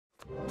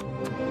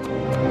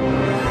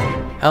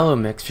Hello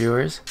Mix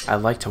viewers, I'd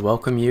like to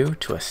welcome you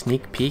to a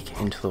sneak peek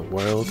into the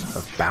world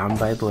of Bound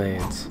by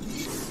Blades.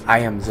 I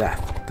am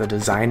Zeth, the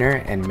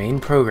designer and main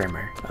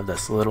programmer of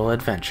this little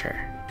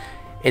adventure.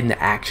 In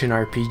the action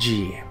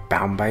RPG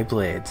Bound by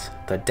Blades,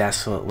 the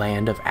desolate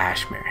land of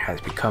Ashmere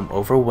has become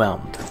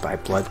overwhelmed by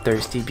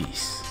bloodthirsty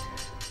beasts.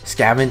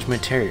 Scavenge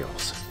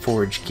materials,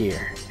 forge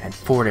gear, and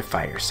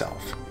fortify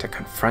yourself to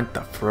confront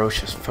the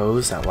ferocious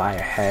foes that lie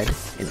ahead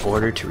in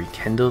order to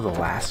rekindle the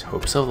last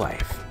hopes of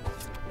life.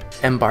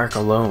 Embark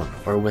alone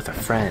or with a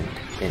friend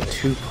in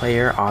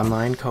 2-player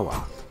online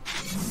co-op.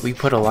 We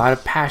put a lot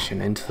of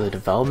passion into the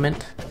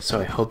development, so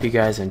I hope you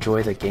guys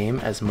enjoy the game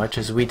as much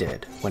as we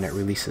did when it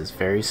releases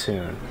very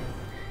soon.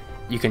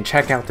 You can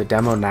check out the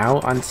demo now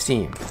on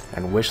Steam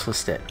and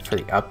wishlist it for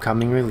the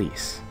upcoming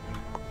release.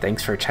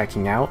 Thanks for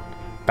checking out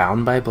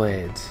Bound by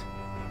Blades.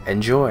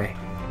 Enjoy!